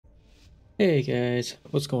Hey guys,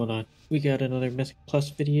 what's going on? We got another Mythic Plus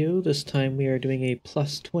video. This time we are doing a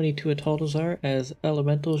plus 20 to Atal Dazar as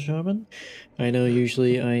Elemental Shaman. I know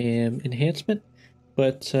usually I am Enhancement,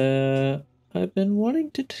 but I've been wanting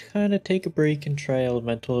to kind of take a break and try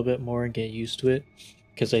Elemental a bit more and get used to it,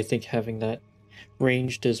 because I think having that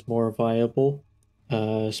ranged is more viable,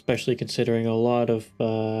 especially considering a lot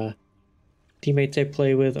of teammates I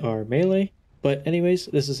play with are melee. But anyways,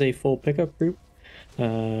 this is a full pickup group.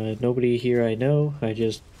 Nobody here I know. I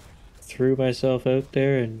just threw myself out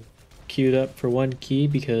there and queued up for one key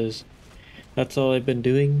because that's all I've been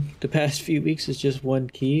doing the past few weeks is just one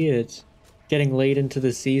key. It's getting late into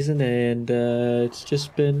the season and it's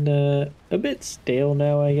just been a bit stale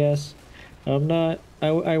now, I guess. I'm not,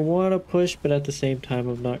 I want to push, but at the same time,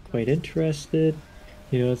 I'm not quite interested.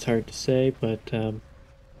 You know, it's hard to say, but I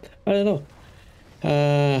don't know.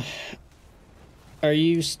 Uh, are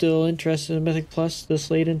you still interested in Mythic Plus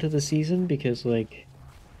this late into the season? Because like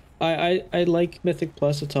I like Mythic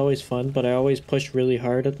Plus, it's always fun, but I always push really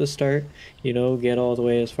hard at the start, you know, get all the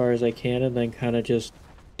way as far as I can and then kind of just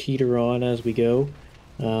teeter on as we go.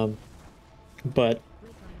 Um, but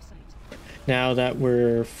now that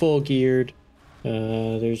we're full geared,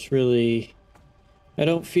 there's really, I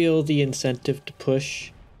don't feel the incentive to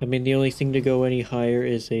push. I mean, the only thing to go any higher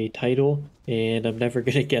is a title, and I'm never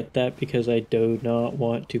going to get that because I do not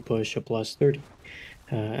want to push a plus 30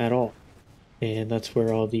 at all. And that's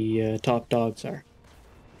where all the top dogs are.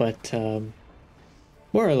 But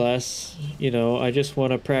more or less, you know, I just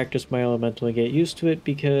want to practice my elemental and get used to it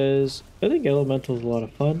because I think elemental is a lot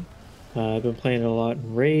of fun. I've been playing it a lot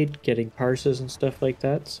in raid, getting parses and stuff like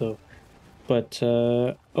that. So, but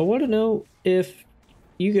I want to know if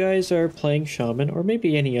you guys are playing Shaman or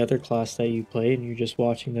maybe any other class that you play and you're just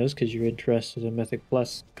watching this because you're interested in Mythic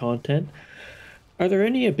Plus content. Are there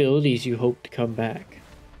any abilities you hope to come back?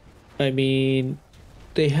 I mean,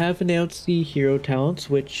 they have announced the hero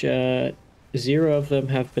talents, which 0 of them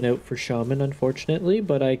have been out for Shaman, unfortunately,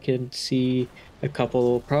 but I can see a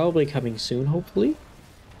couple probably coming soon, hopefully.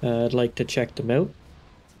 I'd like to check them out.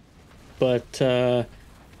 But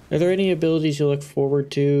are there any abilities you look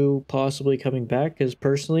forward to possibly coming back? Because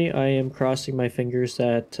personally, I am crossing my fingers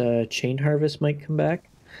that Chain Harvest might come back.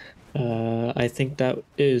 I think that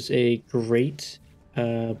is a great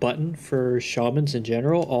button for shamans in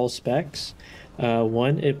general, all specs.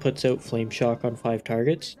 One, it puts out Flame Shock on 5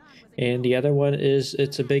 targets, and the other one is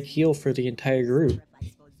it's a big heal for the entire group.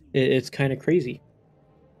 It's kind of crazy.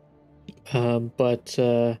 But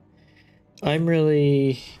I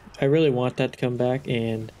really want that to come back,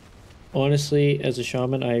 and honestly, as a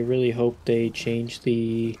shaman, I really hope they change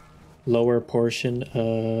the lower portion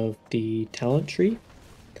of the talent tree.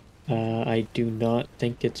 I do not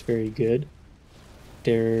think it's very good.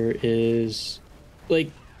 There is,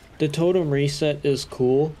 like, the totem reset is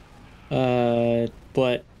cool,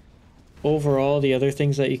 but overall the other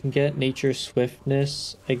things that you can get, nature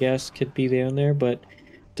swiftness, I guess, could be down there, but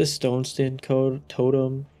the Stonestand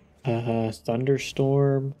totem,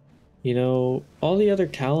 thunderstorm, you know, all the other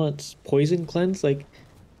talents, poison cleanse, like,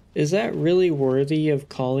 is that really worthy of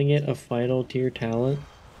calling it a final tier talent?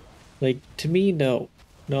 Like, to me, no.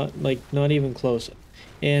 Not even close.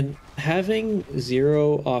 And having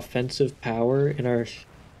 0 offensive power in our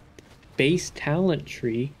base talent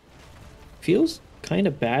tree feels kind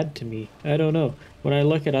of bad to me. I don't know. When I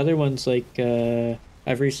look at other ones, like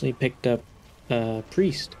I've recently picked up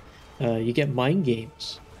Priest, you get Mind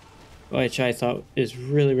Games, which I thought is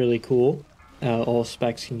really, really cool. All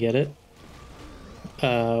specs can get it.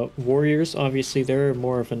 Warriors, obviously, they're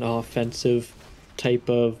more of an offensive type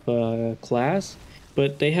of class,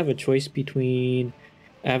 but they have a choice between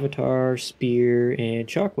Avatar, Spear, and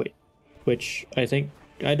Shockwave, which I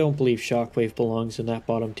don't believe Shockwave belongs in that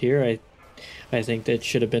bottom tier. I think that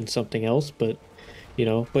should have been something else, but you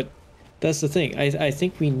know, but that's the thing. I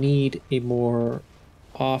think we need a more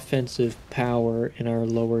offensive power in our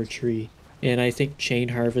lower tree, and I think Chain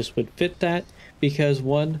Harvest would fit that because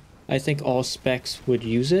one, I think all specs would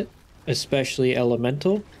use it, especially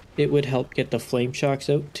Elemental. It would help get the Flame Shocks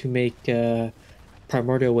out to make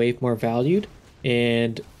Primordial Wave more valued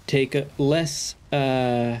and take less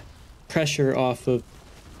pressure off of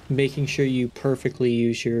making sure you perfectly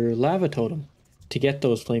use your Lava Totem to get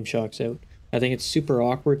those Flame Shocks out. I think it's super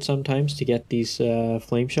awkward sometimes to get these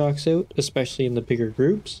Flame Shocks out, especially in the bigger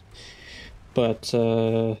groups. But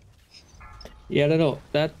yeah, I don't know.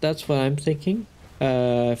 That's what I'm thinking.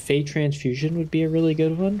 Fade Transfusion would be a really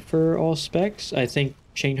good one for all specs. I think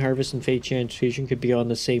Chain Harvest and Fade Transfusion could be on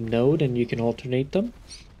the same node and you can alternate them.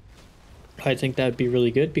 I think that would be really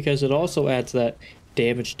good because it also adds that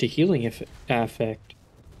damage to healing effect.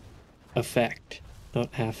 effect, not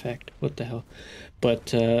affect. What the hell?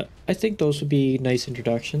 But I think those would be nice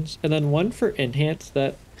introductions. And then one for enhance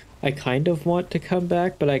that I kind of want to come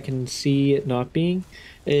back, but I can see it not being,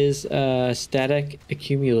 is static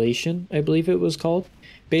accumulation, I believe it was called.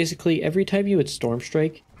 Basically, every time you would storm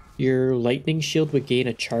strike, your lightning shield would gain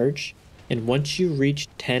a charge, and once you reach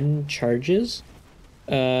 10 charges,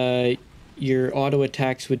 your auto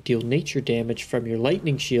attacks would deal nature damage from your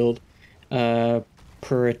lightning shield per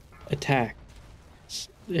attack,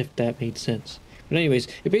 if that made sense. But anyways,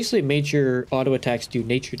 it basically made your auto attacks do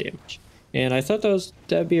nature damage. And I thought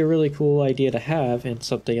that'd be a really cool idea to have, and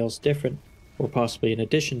something else different, or possibly in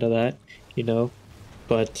addition to that, you know.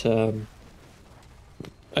 But I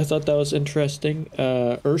thought that was interesting.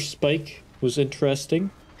 Earth Spike was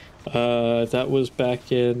interesting. That was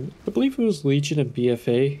back in, I believe it was Legion and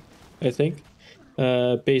BFA, I think.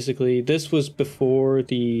 Basically, this was before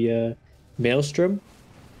the Maelstrom.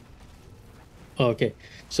 Okay,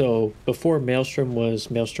 so before Maelstrom was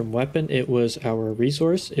Maelstrom Weapon, it was our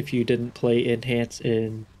resource. If you didn't play Enhance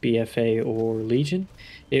in BFA or Legion,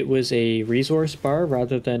 it was a resource bar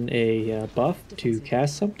rather than a buff to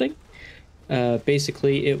cast something.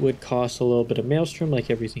 Basically, it would cost a little bit of Maelstrom like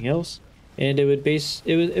everything else, and it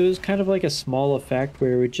was kind of like a small effect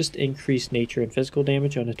where it would just increase nature and physical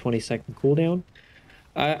damage on a 20-second cooldown.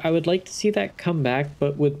 I would like to see that come back,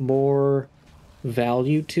 but with more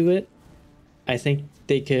value to it. I think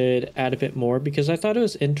they could add a bit more, because I thought it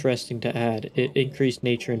was interesting to add. It increased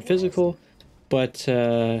nature and physical, but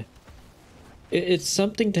it's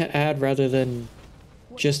something to add rather than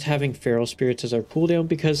just having feral spirits as our cooldown,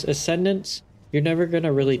 because ascendants, you're never going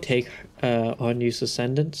to really take on use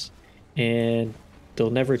ascendants, and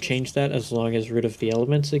they'll never change that as long as Root of the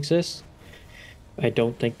Elements exists. I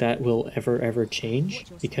don't think that will ever change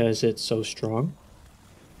because it's so strong.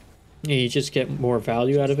 You just get more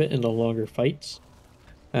value out of it in the longer fights.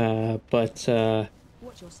 Yeah,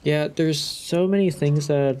 there's so many things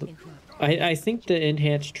that I think the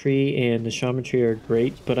enhanced tree and the shaman tree are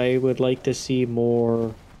great, but I would like to see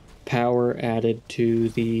more power added to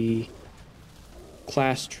the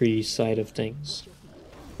class tree side of things.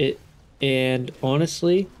 And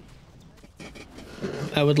honestly,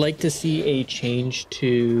 I would like to see a change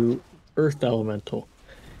to Earth Elemental,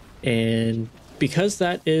 and because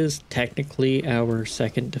that is technically our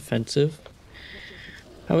second defensive,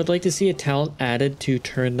 I would like to see a talent added to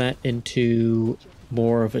turn that into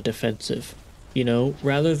more of a defensive. You know,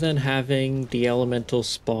 rather than having the elemental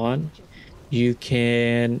spawn, you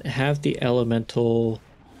can have the elemental,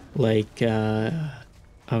 like, I'm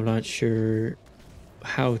not sure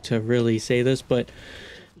how to really say this, but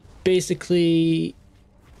basically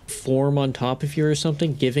form on top of you or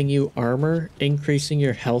something, giving you armor, increasing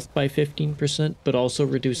your health by 15%, but also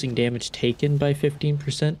reducing damage taken by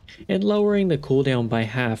 15%, and lowering the cooldown by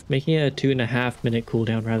half, making it a 2.5 minute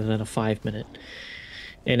cooldown rather than a 5 minute.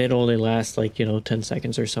 And it only lasts like, 10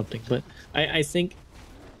 seconds or something. But I think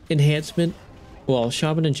enhancement, well,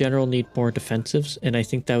 Shaman in general need more defensives, and I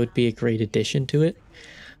think that would be a great addition to it.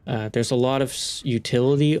 There's a lot of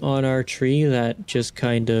utility on our tree that just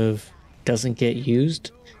kind of doesn't get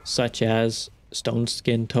used, such as Stone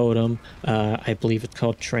Skin Totem. I believe it's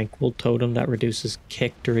called Tranquil Totem, that reduces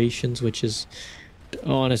kick durations, which is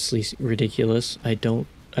honestly ridiculous.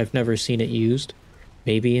 I've never seen it used.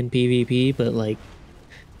 Maybe in PvP, but like,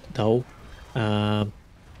 no.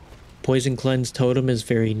 Poison Cleanse Totem is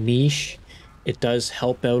very niche. It does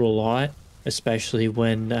help out a lot, especially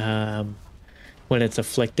when it's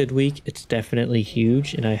Afflicted week. It's definitely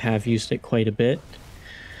huge, and I have used it quite a bit.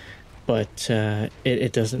 But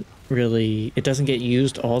it doesn't get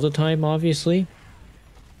used all the time, obviously.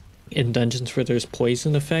 In dungeons where there's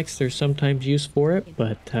poison effects, there's sometimes use for it,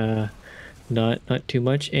 but not too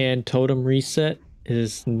much. And Totem Reset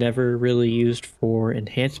is never really used for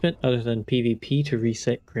enhancement other than PvP to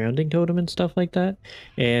reset grounding totem and stuff like that.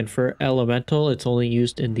 And for elemental, it's only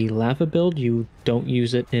used in the lava build. You don't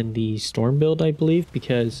use it in the storm build, I believe,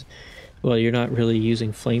 because, well, you're not really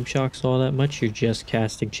using flame shocks all that much. You're just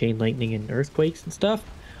casting chain lightning and earthquakes and stuff.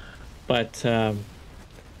 But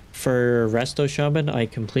for Resto Shaman, I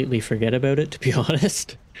completely forget about it, to be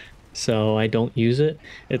honest. So I don't use it.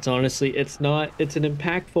 It's an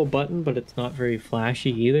impactful button, but it's not very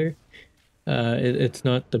flashy either. It's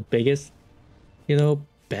not the biggest,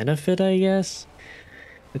 benefit, I guess.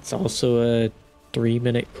 It's also a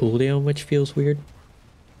 3-minute cooldown, which feels weird.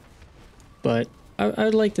 But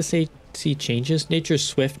I'd like to see changes. Nature's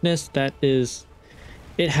Swiftness,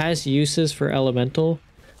 it has uses for Elemental,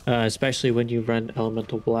 especially when you run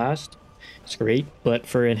Elemental Blast. It's great, but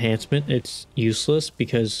for enhancement, it's useless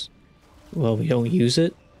because, well, we don't use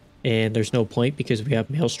it. and there's no point because we have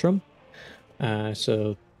Maelstrom.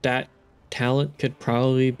 So that talent could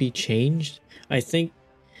probably be changed. I think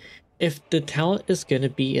if the talent is going to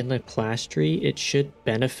be in the class tree, it should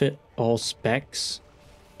benefit all specs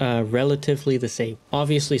relatively the same.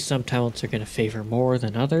 Obviously, some talents are going to favor more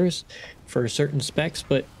than others for certain specs,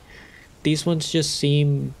 but these ones just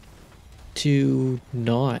seem to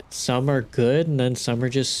not. Some are good, and then some are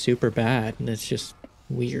just super bad, and it's just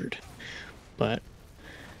weird. But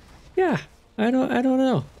yeah, I don't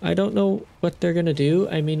know. I don't know what they're gonna do.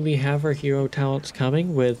 I mean, we have our hero talents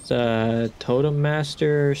coming with Totem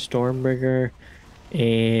Master, Stormbringer,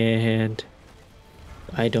 and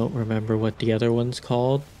I don't remember what the other one's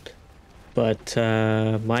called. But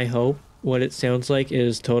my hope, what it sounds like,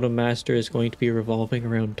 is Totem Master is going to be revolving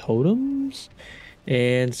around totems.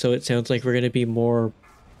 And so it sounds like we're going to be more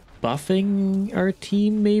buffing our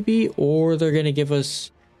team, maybe, or they're going to give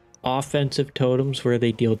us offensive totems where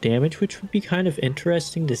they deal damage, which would be kind of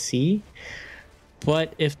interesting to see.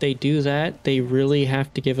 But if they do that, they really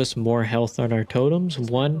have to give us more health on our totems.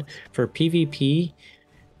 One, for PvP,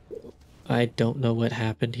 I don't know what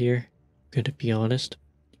happened here, I'm gonna be honest.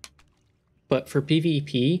 But for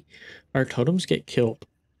PvP, our totems get killed.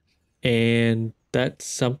 And that's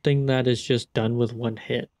something that is just done with one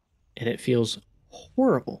hit. And it feels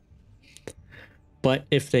horrible. But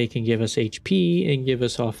if they can give us HP and give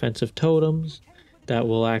us offensive totems that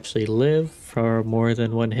will actually live for more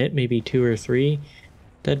than one hit, maybe 2 or 3,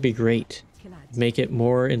 that'd be great. Make it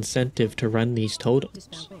more incentive to run these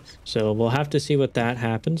totems. So we'll have to see what that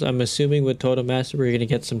happens. I'm assuming with Totem Master we're going to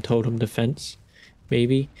get some totem defense,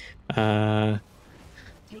 maybe.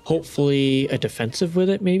 Hopefully a defensive with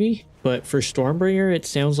it, maybe. But for Stormbringer, it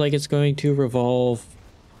sounds like it's going to revolve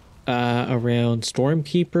around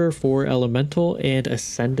Stormkeeper for Elemental and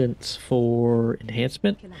Ascendance for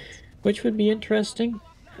Enhancement, which would be interesting.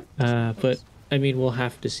 But, I mean, we'll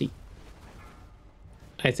have to see.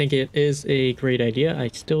 I think it is a great idea. I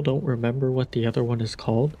still don't remember what the other one is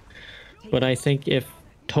called. But I think if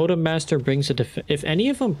Totem Master brings if any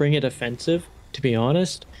of them bring a defensive, to be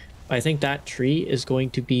honest, I think that tree is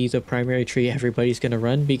going to be the primary tree everybody's going to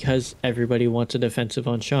run because everybody wants a defensive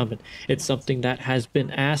on Shaman. It's something that has been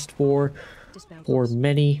asked for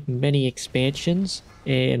many, many expansions,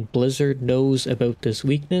 and Blizzard knows about this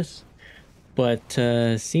weakness, but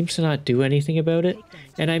seems to not do anything about it.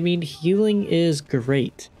 And I mean, healing is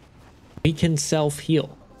great. We can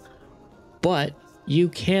self-heal, but you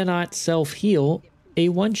cannot self-heal a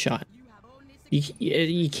one-shot.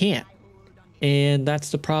 You can't. And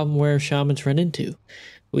that's the problem where Shamans run into.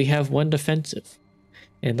 We have one defensive,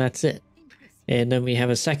 and that's it. And then we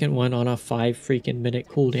have a second one on a 5 freaking minute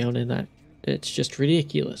cooldown, and it's just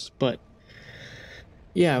ridiculous. But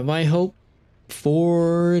yeah, my hope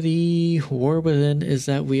for the War Within is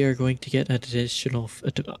that we are going to get an additional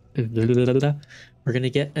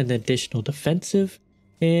defensive,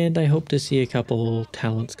 and I hope to see a couple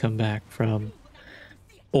talents come back from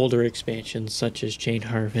older expansions such as Chain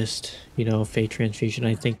Harvest, you know, Fate Transfusion.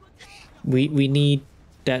 I think we need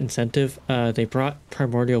that incentive. They brought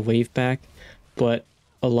Primordial Wave back, but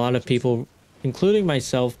a lot of people, including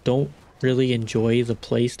myself, don't really enjoy the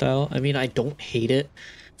playstyle. I mean, I don't hate it.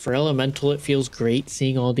 For Elemental, it feels great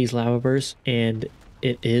seeing all these lava bursts, and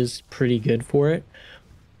it is pretty good for it.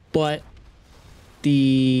 But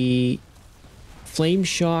the Flame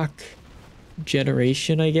Shock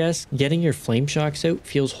generation, I guess, getting your Flame Shocks out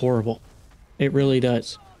feels horrible. It really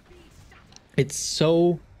does. It's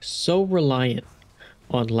so reliant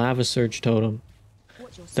on Lava Surge Totem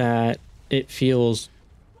that it feels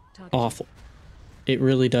awful. It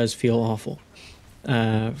really does feel awful.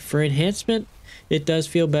 For enhancement, it does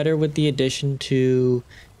feel better with the addition to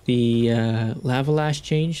the Lava Lash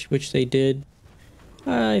change, which they did,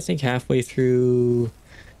 I think, halfway through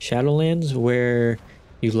Shadowlands, where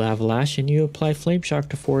you Lava Lash and you apply Flame Shock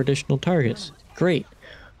to 4 additional targets. Great.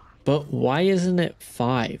 But why isn't it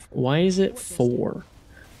 5? Why is it 4?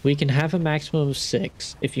 We can have a maximum of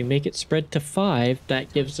 6. If you make it spread to 5,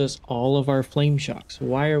 that gives us all of our Flame Shocks.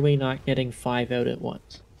 Why are we not getting 5 out at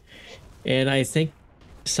once? And I think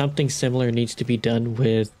something similar needs to be done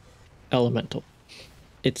with Elemental.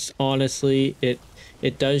 It's honestly,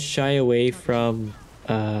 it does shy away from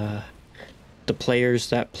the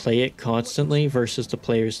players that play it constantly versus the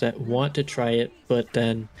players that want to try it but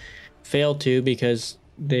then fail to because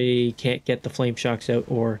they can't get the Flame Shocks out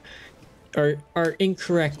or are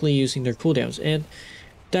incorrectly using their cooldowns. And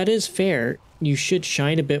that is fair. You should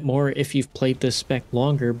shine a bit more if you've played this spec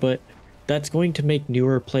longer, but that's going to make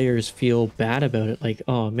newer players feel bad about it. Like,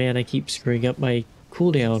 oh man, I keep screwing up my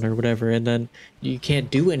cooldown or whatever, and then you can't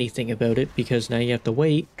do anything about it because now you have to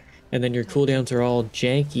wait. and then your cooldowns are all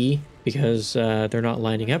janky because they're not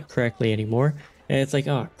lining up correctly anymore, and it's like,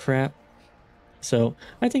 oh crap. So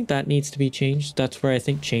I think that needs to be changed. That's where I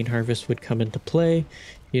think Chain Harvest would come into play.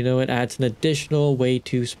 You know, it adds an additional way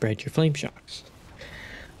to spread your flame shocks.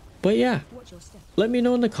 But yeah, let me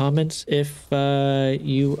know in the comments if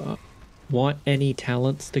you want any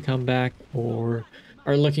talents to come back or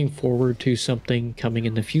are looking forward to something coming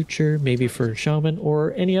in the future, maybe for Shaman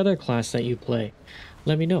or any other class that you play.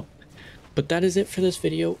 Let me know. But that is it for this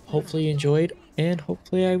video. Hopefully you enjoyed, and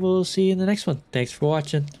hopefully I will see you in the next one. Thanks for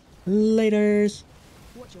watching. Laters!